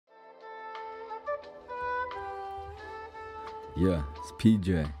Yeah, it's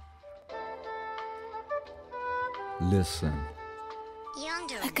PJ. Listen.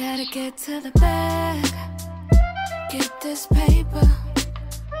 I gotta get to the bag, get this paper,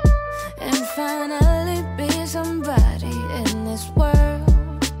 and finally be somebody in this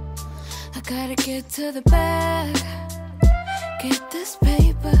world. I gotta get to the bag, get this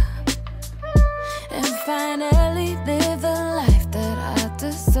paper, and finally live the life that I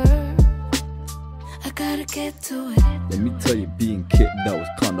deserve. I gotta get to it. Let me tell you, being kid, that was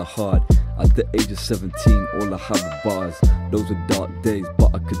kinda hard. At the age of 17, all I had were bars. Those were dark days,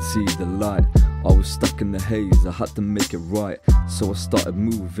 but I could see the light. I was stuck in the haze, I had to make it right. So I started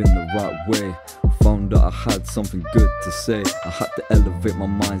moving the right way. Found out I had something good to say. I had to elevate my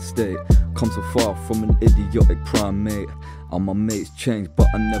mind state. Come so far from an idiotic primate. And my mates changed, but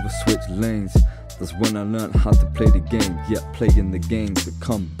I never switched lanes. That's when I learned how to play the game. Yeah, playing the game to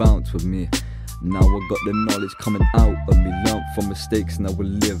come bounce with me. Now I got the knowledge coming out of me. Learned from mistakes, now we're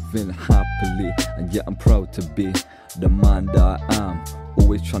living happily. And yet I'm proud to be the man that I am.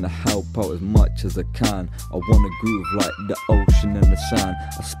 Always trying to help out as much as I can. I wanna groove like the ocean and the sand.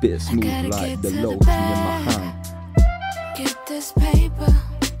 I spit it smooth like the lotion in my hand. Get this paper,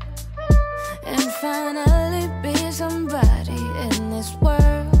 and finally be somebody in this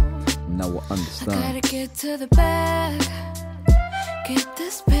world. Now I understand. I gotta get to the bag, get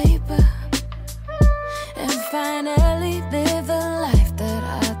this paper, and finally live the life that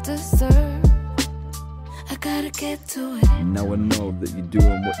I deserve. I gotta get to it. Now I know that you're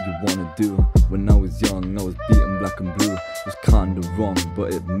doing what you wanna do. When I was young, I was beating black and blue. It was kinda wrong,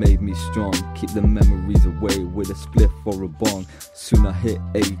 but it made me strong. Keep the memories away with a spliff or a bong. Soon I hit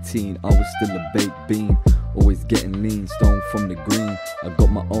 18, I was still a baked bean. Always getting lean, stone from the green. I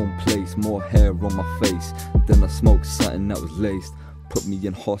got my own place, more hair on my face. Then I smoked something that was laced. Put me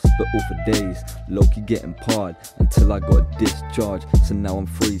in hospital for days, low-key getting parred until I got discharged. So now I'm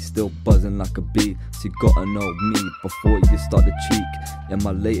free, still buzzing like a bee. So you gotta know me before you start to cheek. In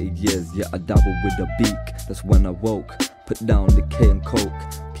my later years, yeah, I dabbled with a beak. That's when I woke, put down the K and Coke.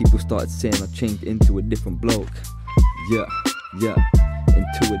 People started saying I changed into a different bloke. Yeah,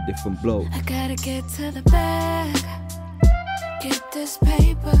 into a different bloke. I gotta get to the bag, get this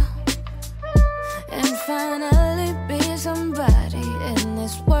paper, and finally be somebody in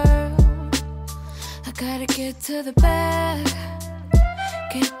this world. I gotta get to the bag,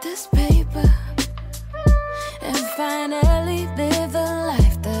 get this paper, and finally live the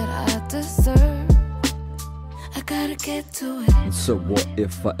life that I deserve. I gotta get to it. And so what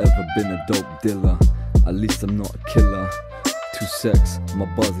if I ever been a dope dealer? At least I'm not a killer. Too sex, my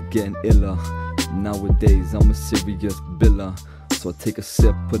bars are getting iller. Nowadays I'm a serious biller. So I take a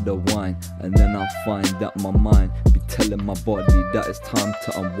sip of the wine, and then I find that my mind be telling my body that it's time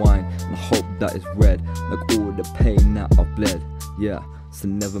to unwind. And I hope that it's red, like all the pain that I've bled. Yeah, so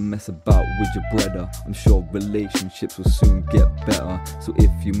never mess about with your brother. I'm sure relationships will soon get better. So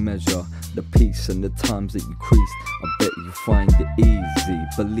if you measure the peace and the times that you creased, I bet you find it easy.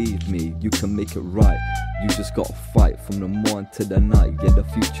 Believe me, you can make it right. You just gotta fight from the morning to the night. Yeah, the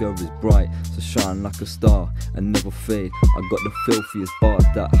future is bright, so shine like a star and never fade. I got the filthiest bars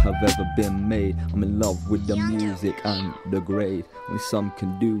that have ever been made. I'm in love with the music and the grade. Only some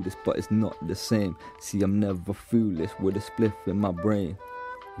can do this, but it's not the same. See, I'm never foolish with a spliff in my brain.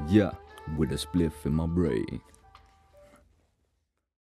 Yeah, with a spliff in my brain.